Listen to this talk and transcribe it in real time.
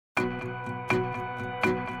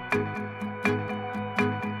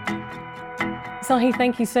Tsachi,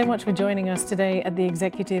 thank you so much for joining us today at the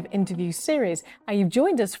Executive Interview Series. You've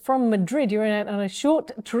joined us from Madrid. You're on a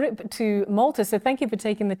short trip to Malta, so thank you for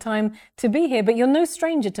taking the time to be here. But you're no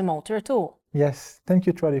stranger to Malta at all. Yes, thank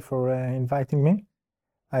you, Trudy, for inviting me.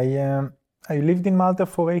 I lived in Malta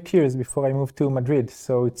for 8 years before I moved to Madrid,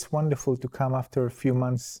 so it's wonderful to come after a few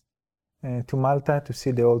months to Malta to see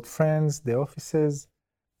the old friends, the offices.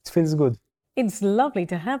 It feels good. It's lovely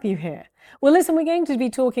to have you here. Well, listen, we're going to be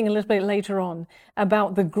talking a little bit later on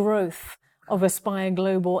about the growth of Aspire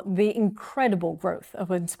Global, the incredible growth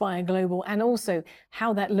of Aspire Global, and also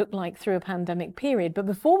how that looked like through a pandemic period. But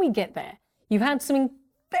before we get there, you've had some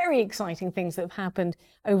very exciting things that have happened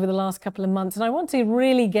over the last couple of months, and I want to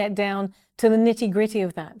really get down to the nitty-gritty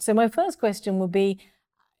of that. So my first question will be,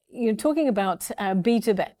 you're talking about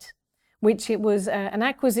BtoBet, which it was an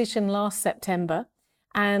acquisition last September,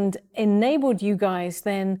 and enabled you guys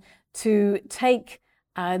then to take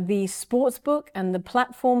the Sportsbook and the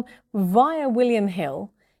platform via William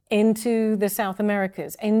Hill into the South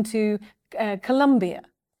Americas, into Colombia.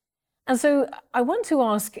 And so I want to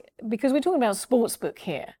ask, because we're talking about Sportsbook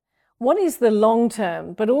here, what is the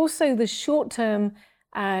long-term, but also the short-term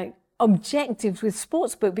objectives with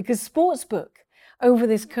Sportsbook? Because Sportsbook, over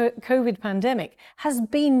this COVID pandemic, has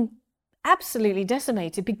been absolutely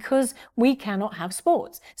decimated because we cannot have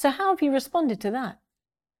sports. So how have you responded to that?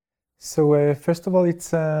 So first of all,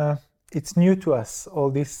 it's new to us,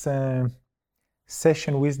 all this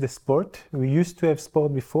session with the sport. We used to have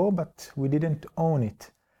sport before, but we didn't own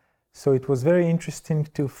it. So it was very interesting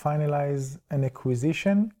to finalize an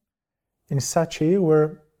acquisition in such a year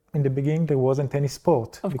where in the beginning there wasn't any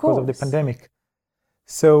sport because of the pandemic.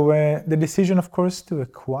 So the decision, of course, to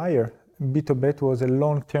acquire BtoBet was a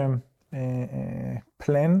long-term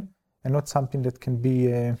plan and not something that can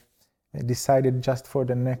be decided just for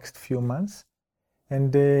the next few months.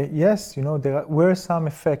 And yes, you know, there were some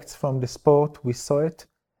effects from the sport, we saw it,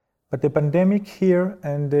 but the pandemic here,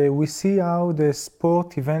 and we see how the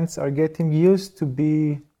sport events are getting used to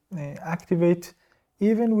be activate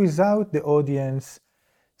even without the audience.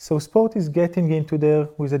 So sport is getting into there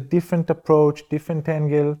with a different approach, different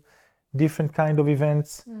angle, different kind of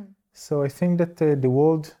events. So I think that the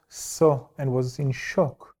world saw and was in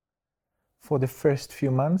shock for the first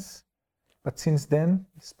few months. But since then,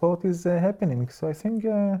 sport is happening. So I think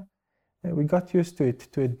we got used to it,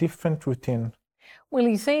 to a different routine. Well,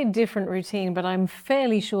 you say a different routine, but I'm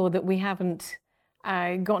fairly sure that we haven't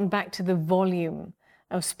gotten back to the volume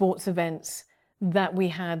of sports events that we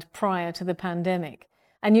had prior to the pandemic.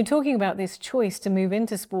 And you're talking about this choice to move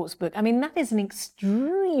into Sportsbook. I mean, that is an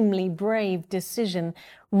extremely brave decision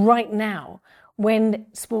right now when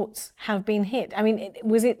sports have been hit. I mean,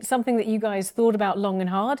 was it something that you guys thought about long and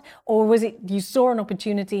hard, or was it you saw an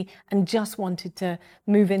opportunity and just wanted to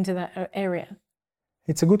move into that area?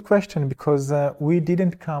 It's a good question because we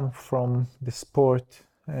didn't come from the sport.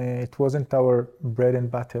 It wasn't our bread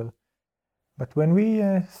and butter. But when we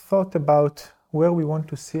thought about where we want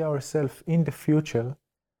to see ourselves in the future,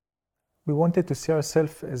 we wanted to see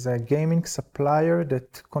ourselves as a gaming supplier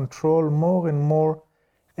that control more and more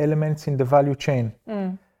elements in the value chain.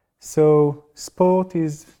 So sport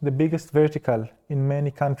is the biggest vertical in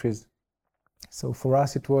many countries. So for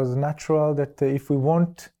us, it was natural that if we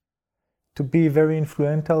want to be very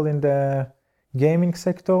influential in the gaming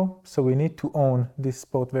sector, so we need to own this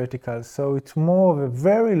sport vertical. So it's more of a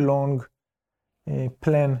very long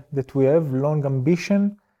plan that we have, long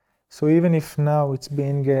ambition. So even if now it's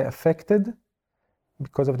being affected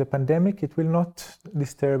because of the pandemic, it will not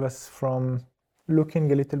disturb us from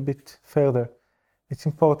looking a little bit further. It's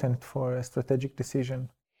important for a strategic decision.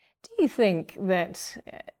 Do you think that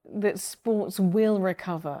sports will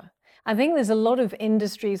recover? I think there's a lot of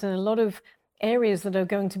industries and a lot of areas that are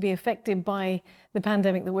going to be affected by the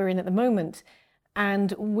pandemic that we're in at the moment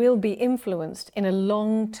and will be influenced in a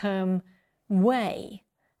long-term way.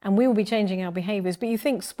 And we will be changing our behaviors. But you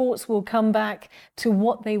think sports will come back to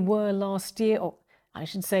what they were last year, or I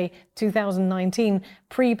should say 2019,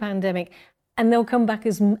 pre-pandemic, and they'll come back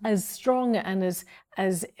as strong and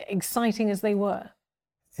as exciting as they were?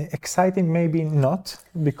 Exciting maybe not,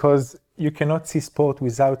 because you cannot see sport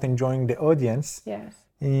without enjoying the audience. Yes.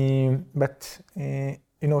 But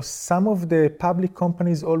you know, some of the public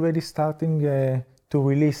companies already starting to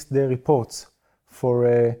release their reports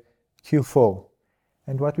for Q4.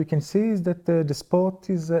 And what we can see is that the sport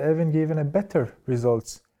is having given a better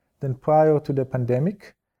results than prior to the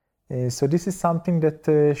pandemic. So this is something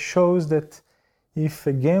that shows that if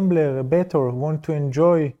a gambler, a bettor, want to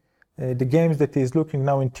enjoy the games that he's looking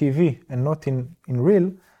now in TV and not in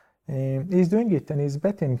real, he's doing it and he's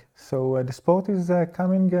betting. So the sport is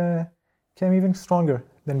coming became even stronger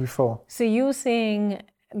than before. So you're seeing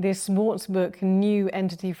this Sportsbook new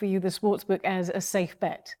entity for you, the Sportsbook, as a safe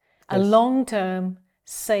bet, a long-term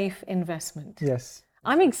safe investment. Yes.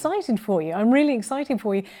 I'm excited for you. I'm really excited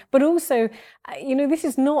for you. But also, this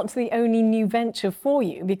is not the only new venture for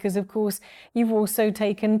you, because of course you've also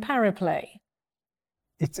taken Paraplay.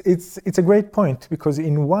 It's a great point, because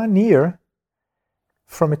in 1 year,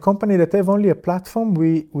 from a company that have only a platform,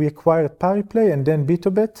 we acquired Paraplay and then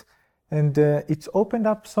BtoBet, and it's opened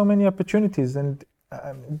up so many opportunities. And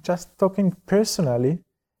just talking personally,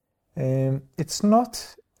 it's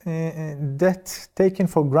not that taken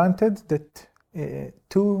for granted that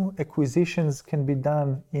 2 acquisitions can be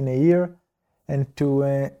done in a year, and to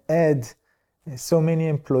add so many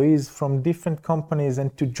employees from different companies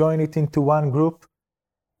and to join it into one group,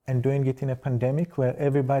 and doing it in a pandemic where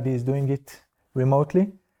everybody is doing it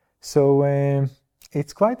remotely. So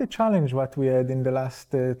it's quite a challenge what we had in the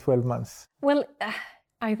last 12 months. Well,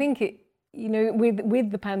 I think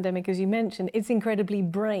with the pandemic, as you mentioned, it's incredibly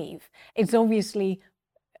brave. It's obviously,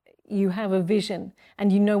 you have a vision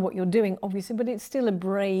and you know what you're doing, obviously, but it's still a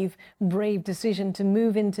brave decision to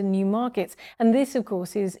move into new markets. And this, of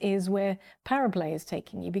course, is where Paraplay is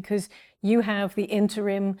taking you, because you have the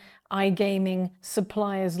interim iGaming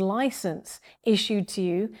supplier's license issued to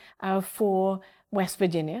you for West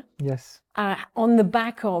Virginia. Yes. On the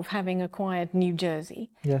back of having acquired New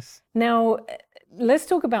Jersey. Yes. Now, let's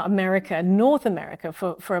talk about America, North America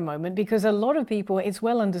for a moment, because a lot of people, it's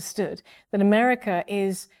well understood that America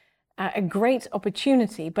is a great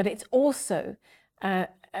opportunity, but it's also a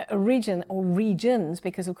region, or regions,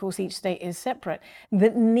 because of course each state is separate,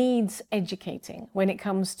 that needs educating when it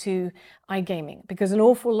comes to iGaming, because an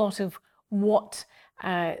awful lot of what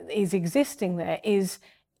is existing there is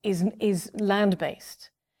land-based.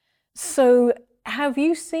 So have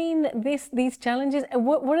you seen these challenges?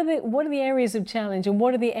 What are the areas of challenge, and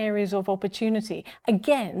what are the areas of opportunity?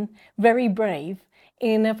 Again, very brave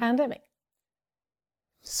in a pandemic.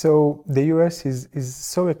 So the US is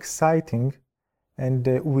so exciting, and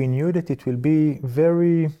we knew that it will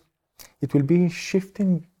be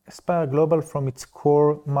shifting Aspire Global from its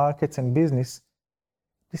core markets and business.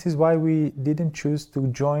 This is why we didn't choose to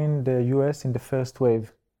join the US in the first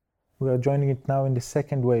wave. We are joining it now in the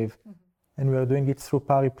second wave, and we are doing it through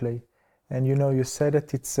Paraplay. And you said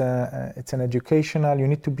that it's an educational, you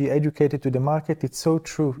need to be educated to the market. It's so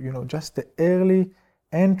true. Just the early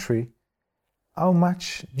entry, how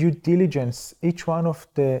much due diligence each one of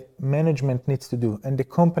the management needs to do and the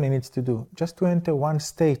company needs to do just to enter one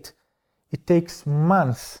state. It takes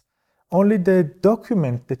months. Only the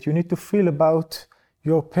document that you need to fill about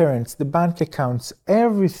your parents, the bank accounts,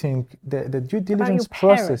 everything, the due diligence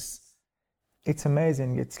process, it's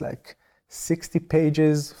amazing. It's like 60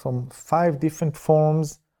 pages from 5 different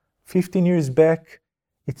forms, 15 years back.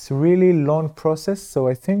 It's really long process. So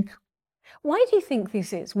I think. Why do you think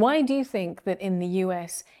this is? Why do you think that in the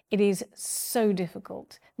US it is so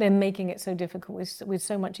difficult? They're making it so difficult with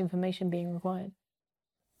so much information being required.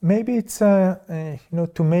 Maybe it's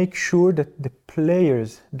to make sure that the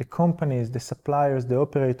players, the companies, the suppliers, the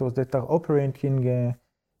operators that are operating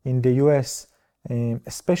in the US,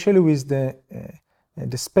 especially with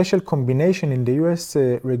the special combination in the US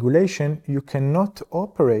regulation, you cannot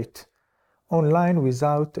operate online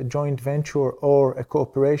without a joint venture or a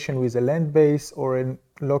cooperation with a land base or a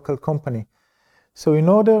local company. So in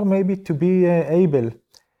order maybe to be able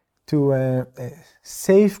to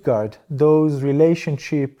safeguard those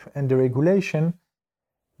relationships and the regulation,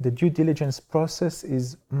 the due diligence process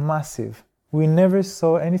is massive. We never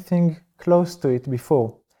saw anything close to it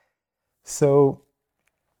before. So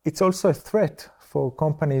it's also a threat for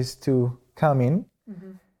companies to come in,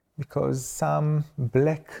 because some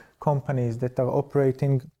black companies that are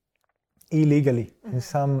operating illegally in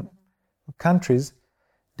some countries,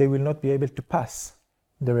 they will not be able to pass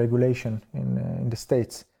the regulation in the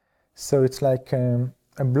States. So it's like a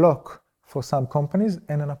block for some companies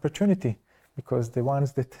and an opportunity, because the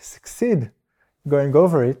ones that succeed going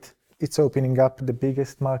over it, it's opening up the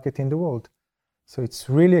biggest market in the world. So it's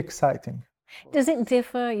really exciting. Does it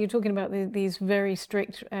differ? You're talking about these very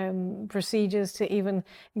strict procedures to even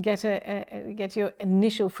get your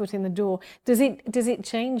initial foot in the door. Does it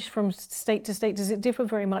change from state to state? Does it differ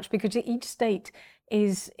very much? Because each state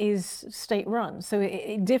is state run, so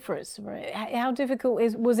it differs. Right? How difficult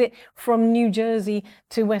was it from New Jersey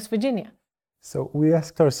to West Virginia? So we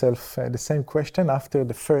asked ourselves the same question after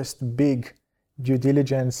the first big due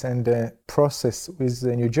diligence and process with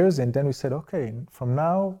New Jersey, and then we said, okay, from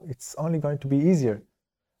now it's only going to be easier.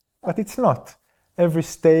 But it's not. Every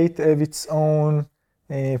state has its own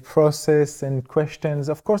process and questions.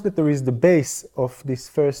 Of course, that there is the base of this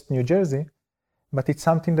first New Jersey, but it's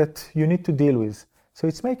something that you need to deal with. So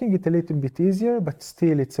it's making it a little bit easier, but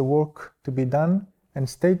still it's a work to be done. And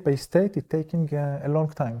state by state, it's taking a long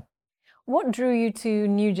time. What drew you to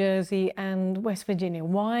New Jersey and West Virginia?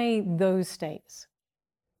 Why those states?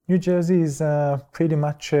 New Jersey is pretty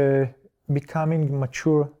much becoming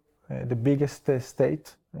mature, the biggest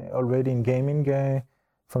state already in gaming,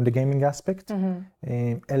 from the gaming aspect.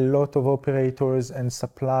 Mm-hmm. A lot of operators and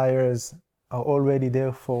suppliers are already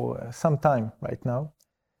there for some time right now.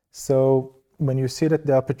 So when you see that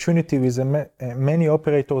the opportunity with many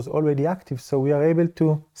operators already active, so we are able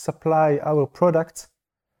to supply our products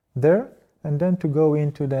there and then to go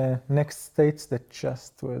into the next states that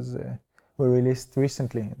just were released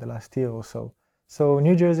recently, the last year or so. So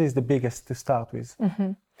New Jersey is the biggest to start with.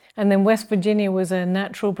 Mm-hmm. And then West Virginia was a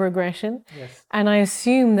natural progression. Yes. And I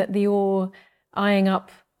assume that you're eyeing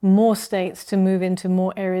up more states to move into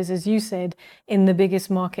more areas, as you said, in the biggest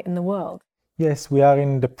market in the world. Yes, we are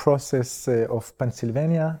in the process of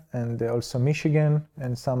Pennsylvania and also Michigan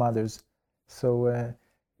and some others. So a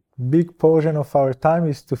big portion of our time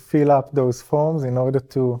is to fill up those forms in order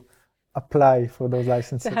to apply for those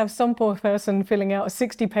licenses. To have some poor person filling out a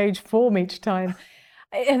 60-page form each time.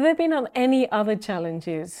 Have there been any other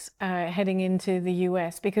challenges heading into the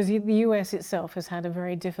US? Because the US itself has had a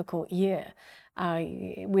very difficult year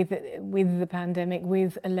with the pandemic,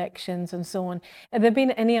 with elections and so on. Have there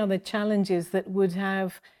been any other challenges that would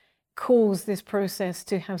have caused this process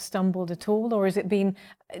to have stumbled at all? Or has it been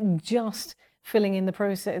just filling in the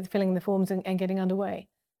process, filling the forms and getting underway?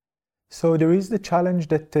 So there is the challenge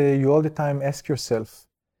that you all the time ask yourself,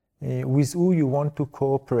 with who you want to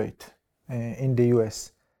cooperate in the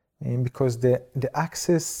US, because the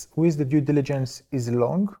access with the due diligence is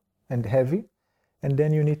long and heavy, and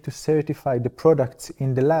then you need to certify the products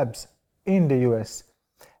in the labs in the US,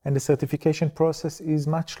 and the certification process is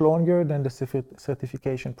much longer than the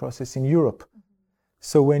certification process in Europe. Mm-hmm.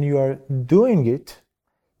 So when you are doing it,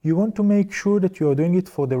 you want to make sure that you are doing it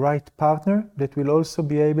for the right partner that will also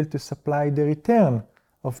be able to supply the return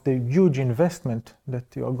of the huge investment that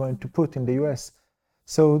you are going to put in the US.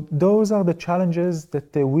 So those are the challenges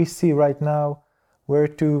that we see right now, where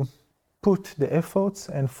to put the efforts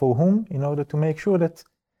and for whom, in order to make sure that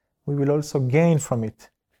we will also gain from it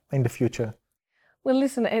in the future. Well,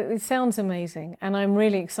 listen, it sounds amazing, and I'm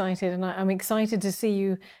really excited, and I'm excited to see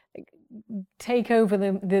you take over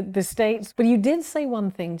the states. But you did say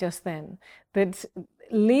one thing just then that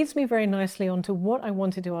leads me very nicely onto what I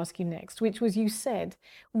wanted to ask you next, which was, you said,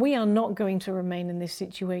 we are not going to remain in this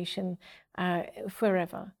situation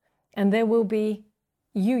forever. And there will be,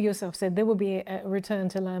 you yourself said, there will be a return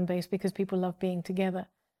to land-based because people love being together.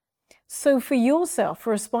 So for yourself,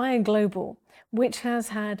 for Aspire Global, which has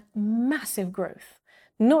had massive growth,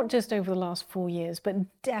 not just over the last 4 years, but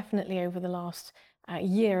definitely over the last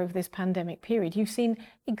year of this pandemic period, you've seen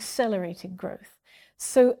accelerated growth.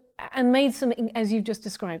 So, and made some, as you've just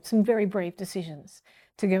described, some very brave decisions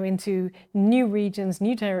to go into new regions,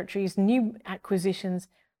 new territories, new acquisitions.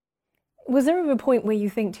 Was there ever a point where you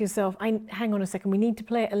think to yourself, hang on a second, we need to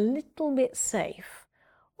play it a little bit safe?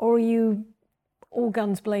 Or are you all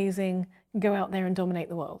guns blazing, go out there and dominate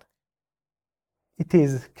the world?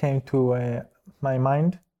 It came to my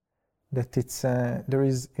mind that it's, there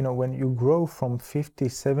is, when you grow from 50,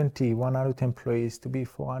 70, 100 employees to be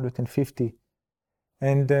 450,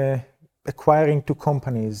 and acquiring 2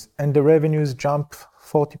 companies, and the revenues jump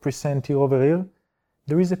 40% year over year,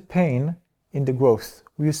 there is a pain in the growth.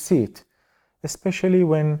 You see it, especially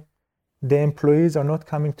when the employees are not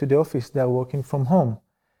coming to the office, they are working from home.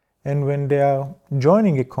 And when they are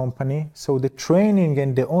joining a company, so the training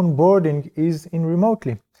and the onboarding is in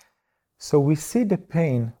remotely. So we see the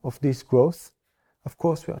pain of this growth. Of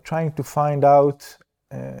course, we are trying to find out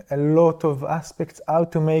a lot of aspects, how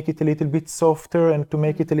to make it a little bit softer and to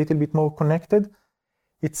make it a little bit more connected.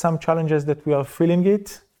 It's some challenges that we are feeling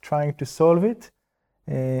it, trying to solve it.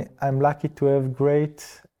 I'm lucky to have great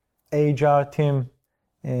HR team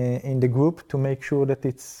in the group to make sure that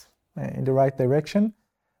it's in the right direction.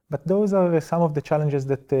 But those are some of the challenges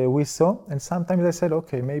that we saw. And sometimes I said,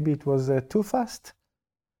 okay, maybe it was too fast.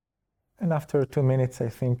 And after 2 minutes, I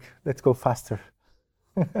think, let's go faster.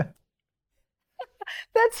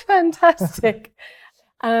 That's fantastic.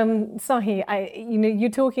 Tsachi, you're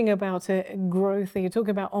talking about growth, you're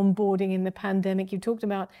talking about onboarding in the pandemic, you've talked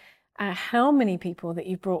about how many people that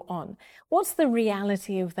you've brought on. What's the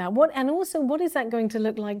reality of that? And also, what is that going to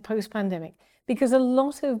look like post-pandemic? Because a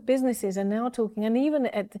lot of businesses are now talking, and even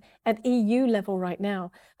at EU level right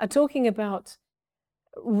now, are talking about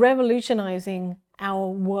revolutionizing our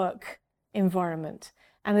work environment.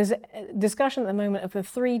 And there's a discussion at the moment of the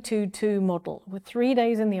 3-2-2 model, with 3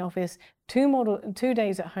 days in the office, 2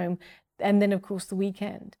 days at home, and then of course the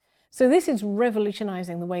weekend. So this is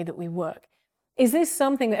revolutionizing the way that we work. Is this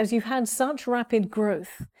something, as you've had such rapid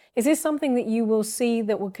growth, is this something that you will see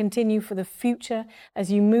that will continue for the future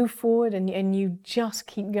as you move forward and you just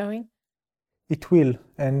keep going? It will.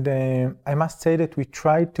 And I must say that we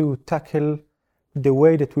try to tackle the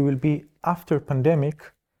way that we will be after pandemic,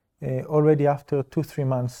 already after 2-3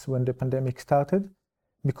 months when the pandemic started,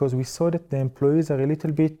 because we saw that the employees are a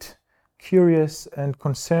little bit curious and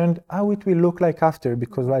concerned how it will look like after,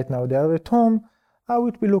 because right now they are at home, how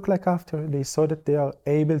it will look like after. They saw that they are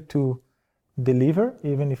able to deliver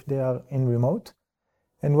even if they are in remote.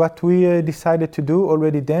 And what we decided to do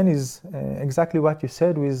already then is exactly what you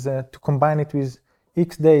said, was to combine it with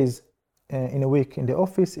X days in a week in the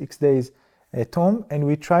office, X days at home. And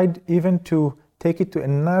we tried even to take it to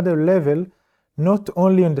another level, not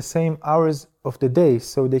only on the same hours of the day,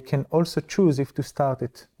 so they can also choose if to start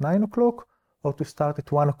at 9 o'clock or to start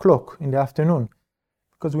at 1 o'clock in the afternoon.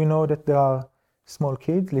 Because we know that there are small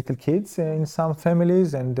kids, little kids in some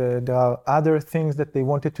families, and there are other things that they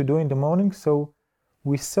wanted to do in the morning. So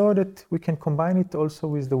we saw that we can combine it also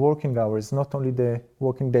with the working hours, not only the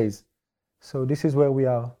working days. So this is where we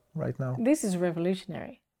are right now. This is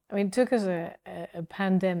revolutionary. I mean, it took us a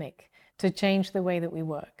pandemic to change the way that we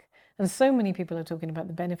work. And so many people are talking about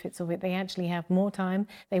the benefits of it. They actually have more time.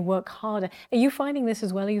 They work harder. Are you finding this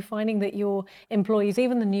as well? Are you finding that your employees,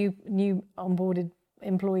 even the new onboarded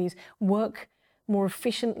employees, work more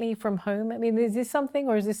efficiently from home? I mean, is this something,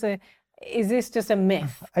 or is this just a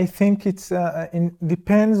myth? I think it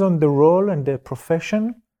depends on the role and the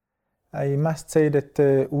profession. I must say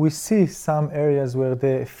that we see some areas where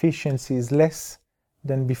the efficiency is less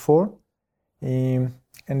than before,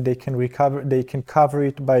 and they can cover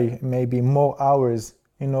it by maybe more hours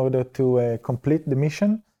in order to complete the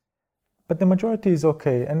mission. But the majority is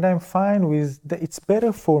okay, and I'm fine with that. It's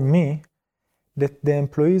better for me that the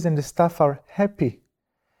employees and the staff are happy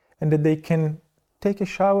and that they can take a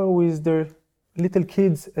shower with their little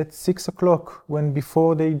kids at 6 o'clock, when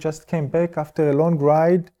before they just came back after a long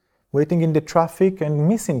ride, waiting in the traffic and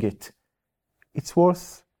missing it. It's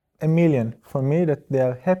worth $1 million for me that they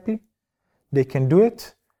are happy, they can do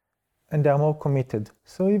it, and they are more committed.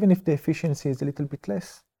 So even if the efficiency is a little bit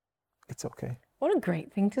less, it's okay. What a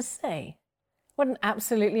great thing to say. What an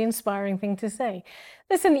absolutely inspiring thing to say.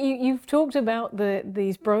 Listen, you've talked about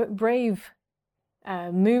these brave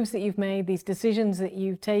moves that you've made, these decisions that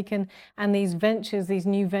you've taken, and these ventures, these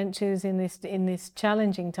new ventures in this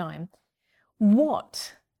challenging time.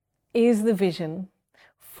 What is the vision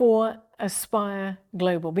for Aspire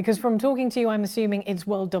Global? Because from talking to you, I'm assuming it's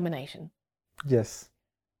world domination. Yes,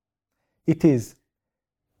 it is.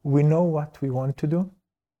 We know what we want to do.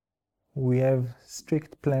 We have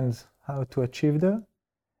strict plans how to achieve that.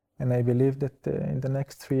 And I believe that in the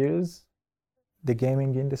next 3 years, the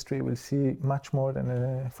gaming industry will see much more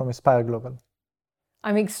than from Aspire Global.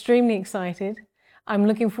 I'm extremely excited. I'm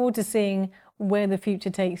looking forward to seeing where the future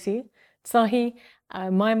takes you. Tsachi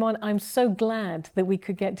Maimon, I'm so glad that we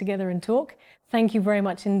could get together and talk. Thank you very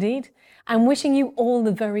much indeed. I'm wishing you all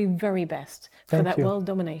the very, very best for that world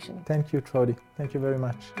domination. Thank you, Trudy. Thank you very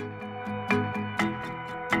much.